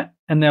a bet,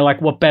 and they're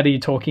like, what bet are you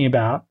talking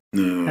about?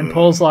 And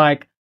Paul's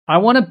like, I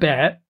want to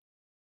bet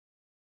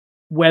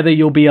whether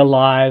you'll be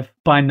alive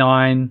by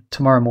 9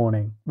 tomorrow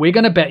morning. We're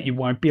going to bet you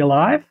won't be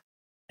alive,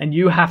 and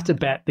you have to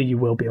bet that you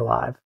will be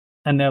alive.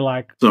 And they're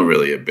like... It's not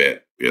really a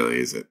bet, really,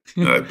 is it?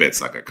 A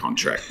bet's like a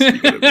contract.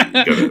 You've got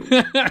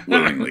to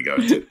willingly go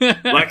to.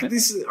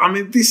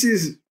 This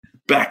is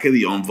back of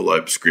the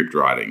envelope script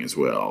writing as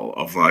well,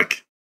 of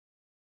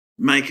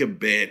make a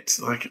bet.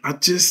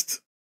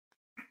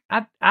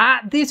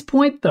 At this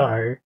point,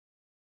 though,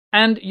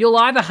 and you'll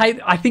either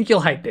I think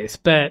you'll hate this,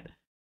 but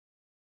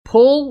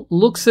Paul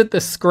looks at the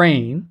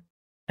screen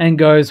and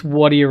goes,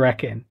 what do you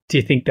reckon? Do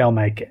you think they'll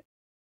make it?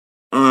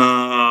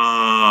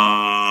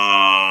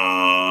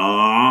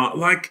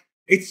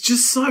 It's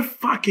just so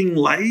fucking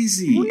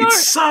lazy. Well, no.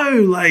 It's so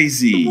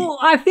lazy. Well,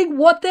 I think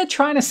what they're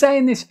trying to say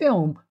in this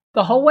film,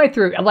 the whole way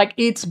through,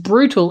 it's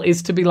brutal,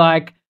 is to be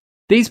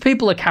these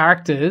people are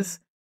characters,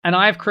 and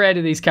I've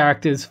created these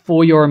characters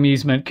for your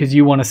amusement because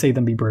you want to see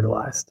them be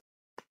brutalized.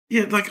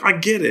 Yeah, I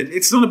get it.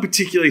 It's not a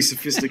particularly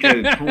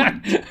sophisticated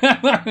point.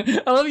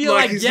 I love you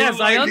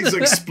yes, I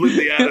understand. He's split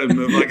the atom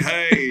of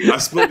hey, I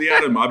split the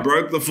atom. I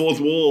broke the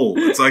fourth wall.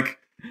 It's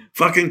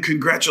fucking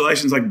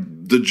congratulations.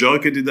 The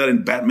Joker did that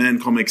in Batman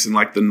comics in the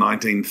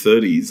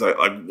 1930s.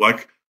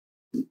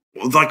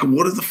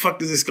 What the fuck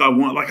does this guy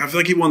want? I feel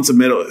like he wants a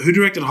medal. Who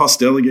directed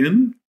Hostel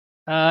again?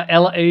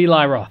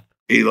 Eli Roth.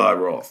 Eli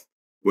Roth.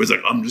 Where it's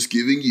I'm just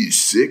giving you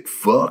sick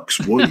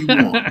fucks. What do you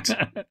want?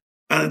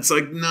 And it's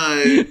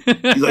no,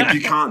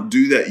 you can't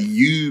do that.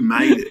 You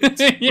made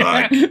it.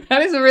 Yeah,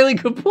 that is a really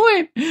good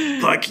point.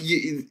 It's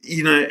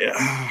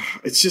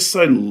just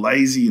so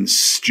lazy and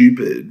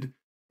stupid.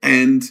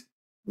 And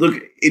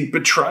look, it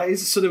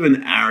betrays sort of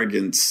an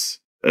arrogance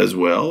as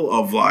well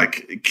of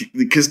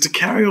because to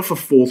carry off a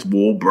fourth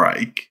wall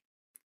break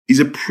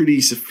is a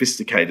pretty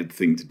sophisticated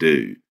thing to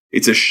do.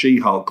 It's a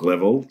She-Hulk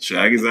level.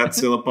 Shag, is that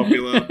still a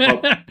popular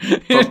pop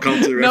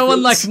culture reference? No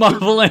one likes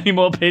Marvel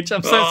anymore, bitch.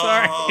 I'm so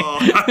sorry.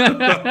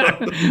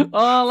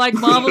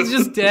 Marvel's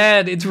just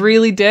dead. It's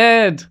really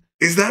dead.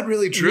 Is that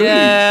really true?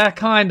 Yeah,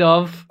 kind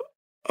of.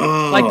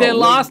 Oh, Like their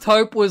last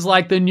hope was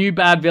like the new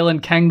bad villain,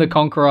 Kang the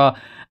Conqueror,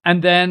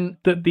 and then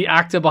the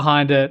actor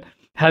behind it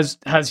has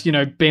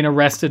been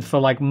arrested for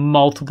like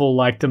multiple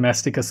like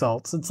domestic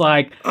assaults. It's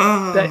like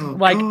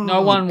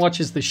no one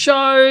watches the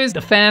shows,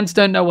 the fans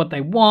don't know what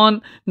they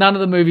want, none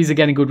of the movies are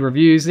getting good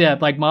reviews. Yeah,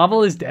 like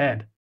Marvel is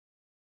dead.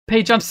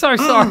 Peach, I'm so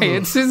sorry.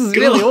 This is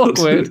really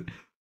awkward.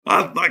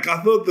 I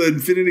thought the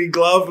Infinity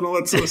Glove and all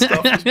that sort of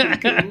stuff was pretty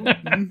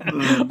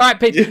cool. All right,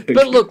 Peach. Yeah,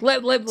 but look,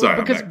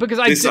 Sorry, because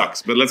this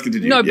sucks, but let's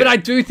continue. No, but I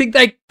do think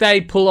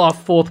they pull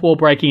off fourth wall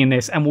breaking in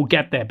this, and we'll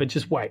get there. But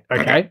just wait,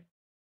 okay?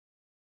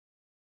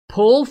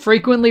 Paul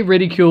frequently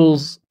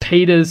ridicules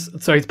his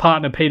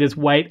partner Peter's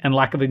weight and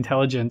lack of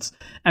intelligence,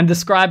 and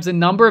describes a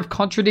number of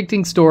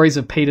contradicting stories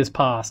of Peter's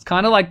past,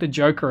 kind of like the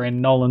Joker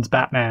in Nolan's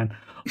Batman.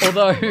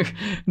 Although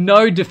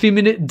no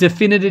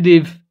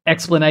definitive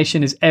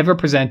explanation is ever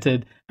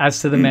presented as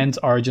to the men's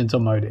origins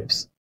or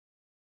motives.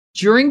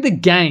 During the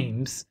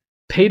games,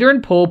 Peter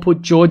and Paul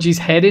put Georgie's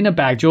head in a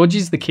bag.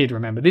 Georgie's the kid,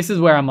 remember? This is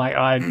where I'm like,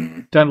 I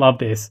don't love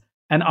this.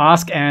 And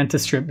ask Anne to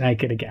strip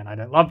naked again. I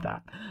don't love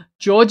that.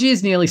 Georgie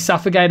is nearly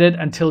suffocated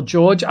until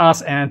George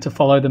asks Anne to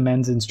follow the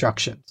men's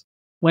instructions.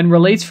 When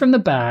released from the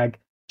bag,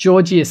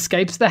 Georgie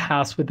escapes the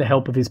house with the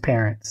help of his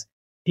parents.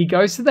 He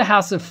goes to the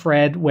house of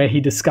Fred, where he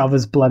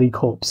discovers bloody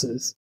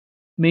corpses.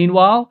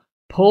 Meanwhile,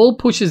 Paul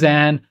pushes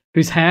Anne,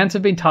 whose hands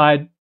have been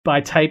tied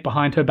by tape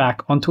behind her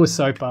back, onto a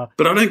sofa.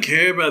 But I don't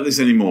care about this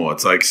anymore.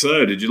 It's like,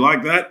 sir, did you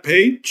like that,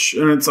 Peach?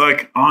 And it's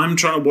like, I'm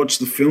trying to watch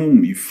the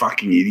film, you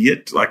fucking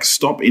idiot. Like,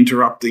 stop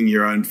interrupting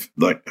your own,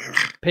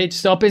 Peach,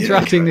 stop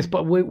interrupting this,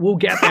 but we'll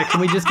get there. Can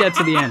we just get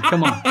to the end?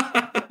 Come on.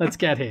 Let's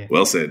get here.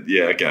 Well said.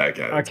 Yeah, okay.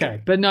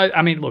 Okay, but no,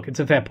 I mean, look,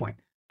 it's a fair point.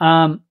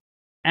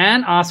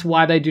 Anne asks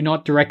why they do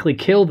not directly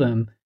kill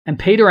them, and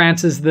Peter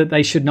answers that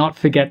they should not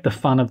forget the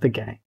fun of the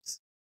games.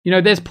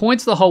 There's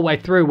points the whole way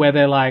through where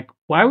they're like,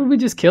 why would we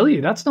just kill you?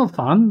 That's not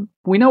fun.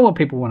 We know what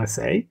people want to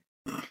see.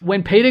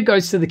 When Peter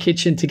goes to the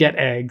kitchen to get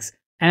eggs,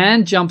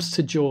 Anne jumps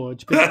to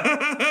George.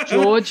 But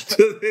George...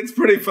 It's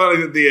pretty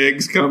funny that the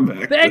eggs come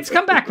back. The eggs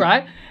come back,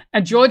 right?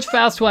 And George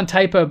fails to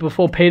untape her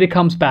before Peter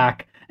comes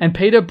back, and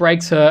Peter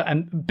beats her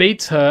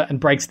and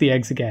breaks the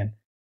eggs again.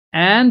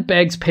 Anne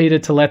begs Peter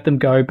to let them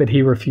go, but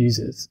he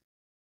refuses.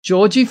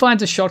 Georgie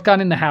finds a shotgun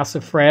in the house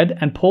of Fred,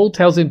 and Paul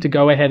tells him to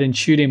go ahead and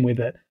shoot him with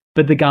it,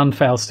 but the gun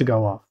fails to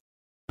go off.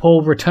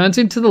 Paul returns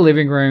him to the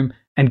living room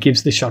and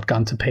gives the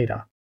shotgun to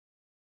Peter.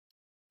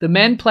 The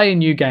men play a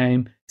new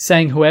game,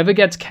 saying whoever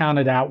gets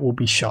counted out will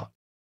be shot.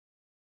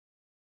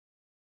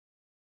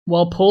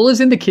 While Paul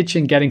is in the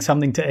kitchen getting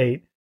something to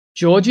eat,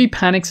 Georgie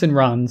panics and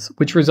runs,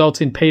 which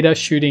results in Peter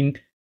shooting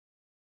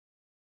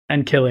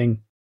and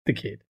killing the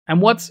kid.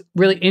 And what's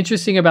really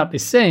interesting about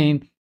this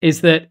scene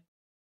is that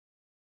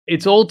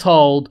it's all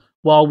told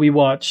while we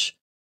watch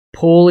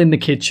Paul in the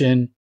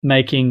kitchen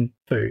making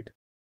food.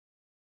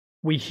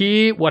 We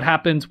hear what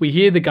happens. We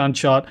hear the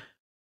gunshot.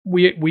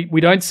 We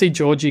don't see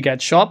Georgie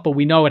get shot, but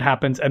we know it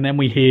happens. And then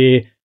we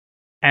hear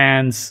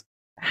Anne's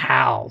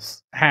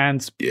howls.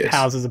 Howls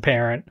as a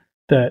parent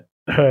that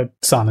her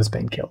son has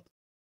been killed.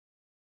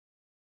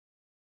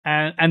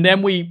 And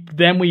then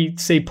we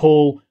see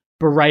Paul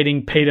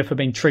berating Peter for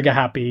being trigger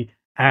happy,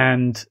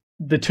 and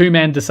the two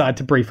men decide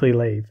to briefly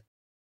leave.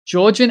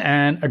 George and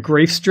Anne are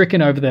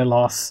grief-stricken over their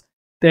loss.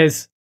 I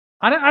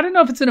don't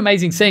know if it's an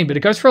amazing scene, but it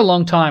goes for a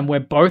long time where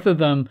both of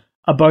them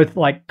are both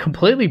like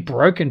completely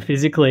broken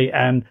physically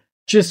and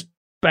just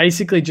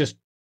basically just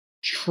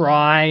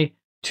try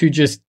to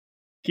just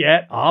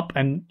get up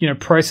and,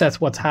 process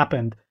what's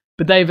happened.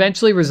 But they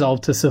eventually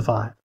resolve to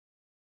survive.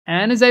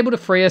 Anne is able to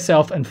free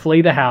herself and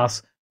flee the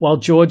house while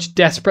George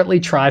desperately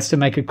tries to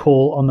make a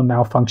call on the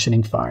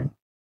malfunctioning phone.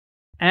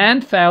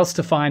 Anne fails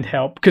to find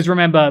help because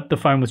remember the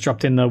phone was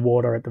dropped in the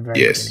water at the very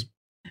beginning.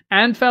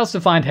 Anne fails to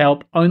find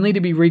help, only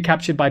to be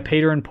recaptured by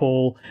Peter and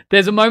Paul.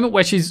 There's a moment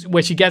where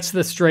she gets to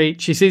the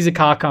street, she sees a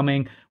car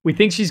coming, we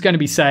think she's going to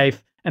be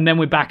safe, and then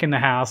we're back in the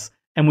house,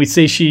 and we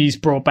see she's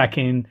brought back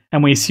in,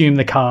 and we assume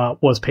the car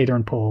was Peter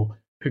and Paul,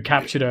 who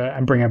captured her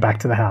and bring her back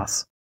to the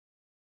house.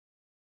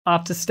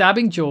 After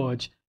stabbing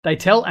George, they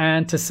tell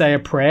Anne to say a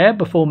prayer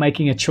before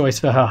making a choice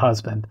for her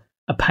husband,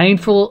 a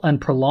painful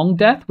and prolonged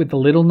death with the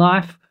little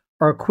knife,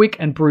 or a quick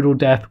and brutal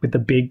death with the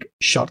big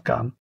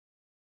shotgun.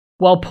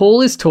 While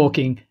Paul is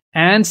talking,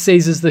 Anne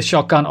seizes the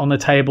shotgun on the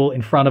table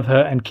in front of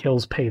her and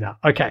kills Peter.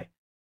 Okay.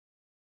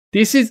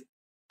 This is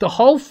the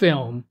whole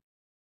film.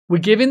 We're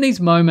given these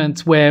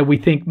moments where we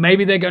think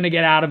maybe they're going to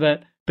get out of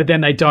it, but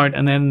then they don't,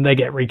 and then they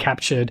get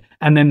recaptured,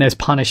 and then there's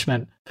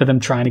punishment for them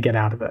trying to get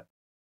out of it.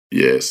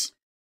 Yes.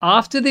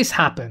 After this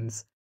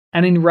happens,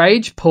 an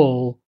enraged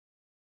Paul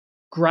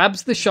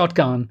grabs the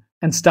shotgun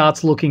and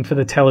starts looking for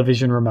the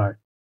television remote.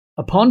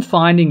 Upon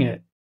finding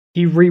it,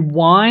 he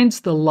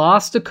rewinds the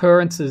last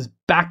occurrences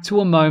back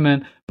to a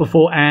moment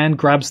before Anne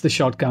grabs the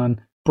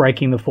shotgun,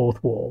 breaking the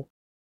fourth wall.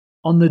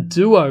 On the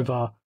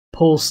do-over,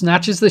 Paul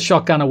snatches the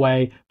shotgun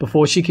away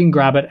before she can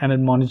grab it and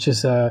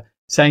admonishes her,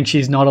 saying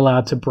she's not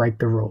allowed to break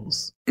the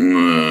rules.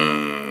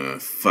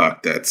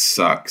 fuck, that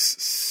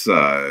sucks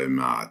so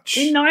much.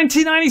 In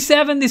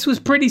 1997, this was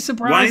pretty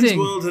surprising. Wayne's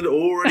World had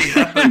already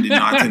happened in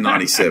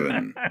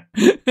 1997.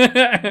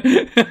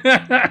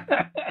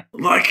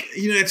 Like,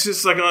 you know, it's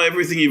just like, oh,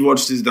 everything you've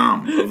watched is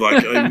dumb.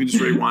 Like, oh, you can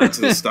just rewind it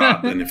to the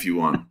start then if you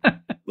want.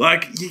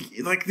 Like,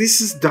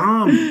 this is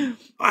dumb.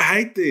 I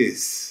hate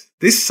this.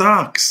 This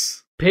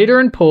sucks. Peter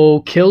and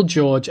Paul kill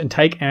George and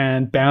take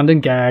Anne, bound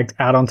and gagged,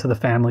 out onto the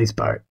family's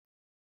boat.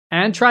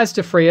 Anne tries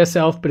to free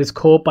herself but is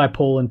caught by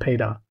Paul and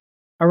Peter.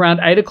 Around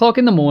 8 o'clock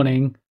in the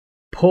morning,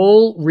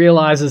 Paul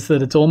realizes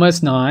that it's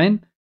almost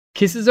 9,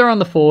 kisses her on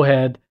the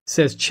forehead,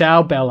 says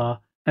 "Ciao, Bella,"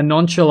 and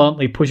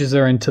nonchalantly pushes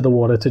her into the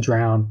water to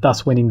drown,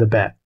 thus winning the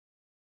bet.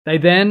 They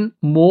then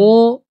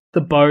moor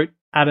the boat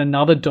at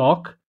another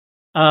dock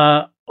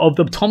of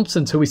the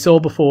Thompsons who we saw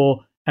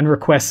before and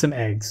request some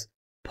eggs.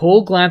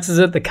 Paul glances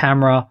at the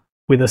camera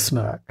with a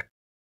smirk.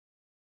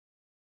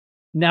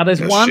 Now there's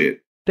this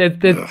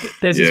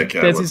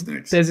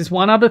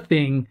one other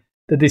thing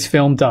that this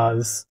film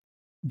does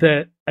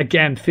that,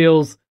 again,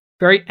 feels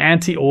very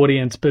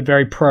anti-audience but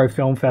very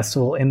pro-film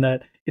festival, in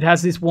that it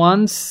has this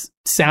one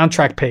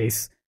soundtrack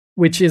piece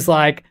which is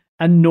like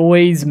a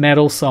noise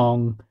metal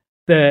song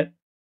that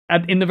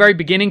in the very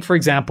beginning, for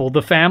example,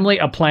 the family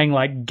are playing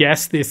like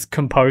Guess This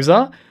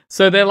Composer.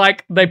 So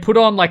they put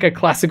on like a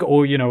classic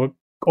or, you know,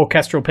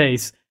 orchestral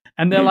piece,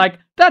 and they're like,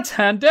 "That's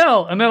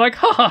Handel." And they're like,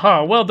 "Ha ha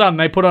ha, well done."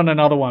 They put on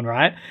another one,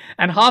 right?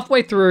 And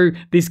halfway through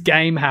this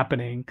game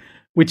happening,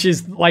 which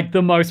is like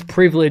the most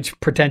privileged,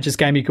 pretentious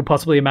game you could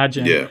possibly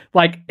imagine. Yeah.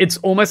 Like, it's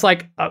almost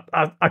like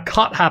a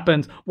cut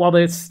happens while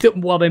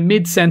they're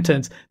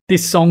mid-sentence,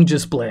 this song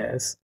just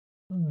blares.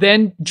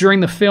 Then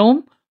during the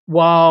film,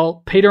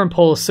 while Peter and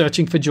Paul are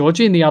searching for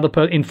Georgie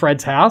in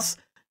Fred's house,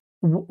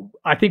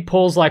 I think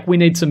Paul's like, "We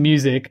need some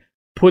music,"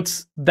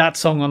 puts that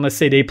song on the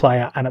CD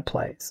player, and it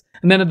plays.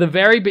 And then at the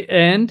very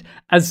end,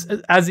 as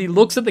he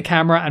looks at the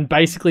camera and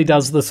basically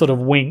does the sort of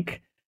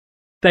wink,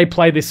 they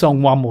play this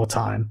song one more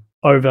time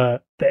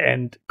over the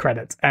end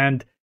credits.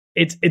 And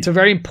it's a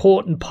very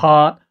important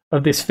part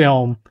of this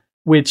film,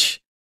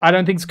 which I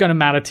don't think is going to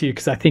matter to you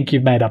because I think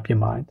you've made up your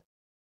mind.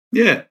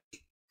 Yeah.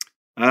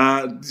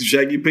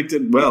 Shag, you picked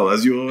it well,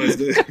 as you always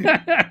do.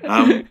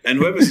 And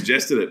whoever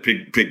suggested it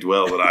picked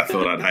well, but I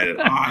thought I'd hate it.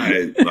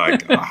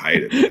 I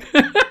hated it.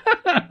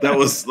 That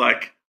was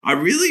like, I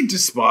really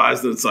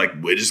despise that it's like,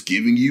 we're just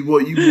giving you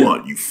what you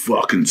want, you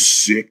fucking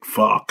sick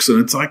fucks. And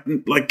it's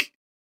like,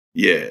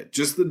 yeah,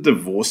 just the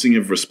divorcing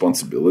of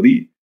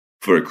responsibility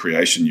for a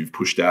creation you've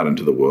pushed out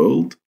into the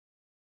world,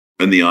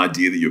 and the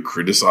idea that you're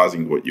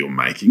criticizing what you're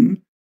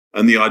making,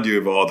 and the idea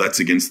of, oh, that's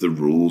against the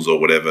rules or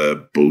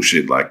whatever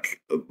bullshit,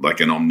 like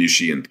an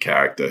omniscient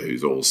character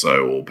who's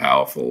also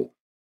all-powerful.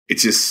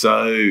 It's just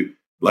so,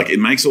 like, it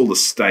makes all the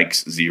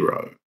stakes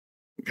zero.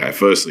 Okay,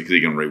 firstly, because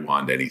you can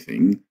rewind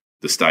anything.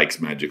 The stakes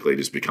magically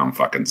just become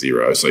fucking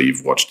zero, so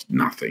you've watched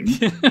nothing.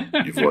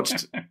 You've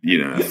watched,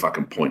 a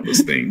fucking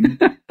pointless thing.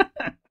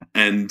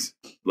 And,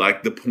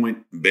 like, the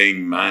point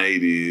being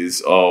made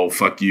is, oh,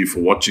 fuck you for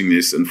watching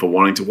this and for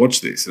wanting to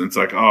watch this. And it's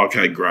like, oh,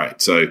 okay,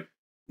 great. So,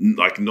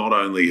 like, not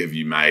only have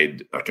you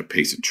made, like, a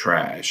piece of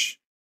trash,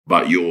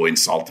 but you're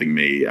insulting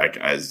me,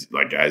 as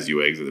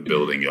you exit the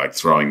building, you're, like,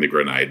 throwing the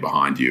grenade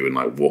behind you and,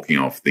 like, walking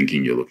off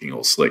thinking you're looking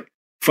all slick.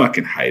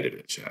 Fucking hated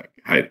it, Shag.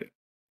 Hated it.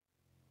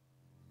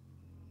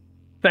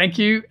 Thank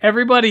you,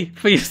 everybody,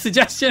 for your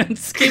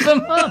suggestions. Keep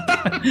them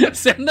up.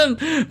 Send them.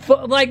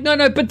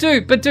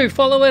 But do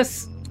follow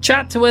us,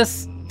 chat to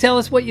us, tell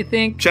us what you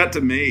think. Chat to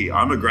me.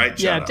 I'm a great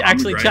chatter. Yeah,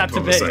 actually, chat to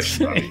me.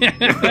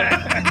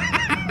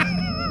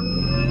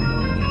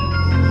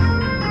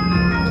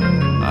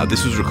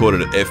 This was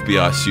recorded at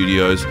FBI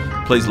Studios.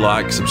 Please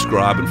like,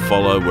 subscribe, and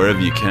follow wherever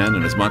you can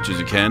and as much as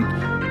you can.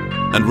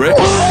 And Rick?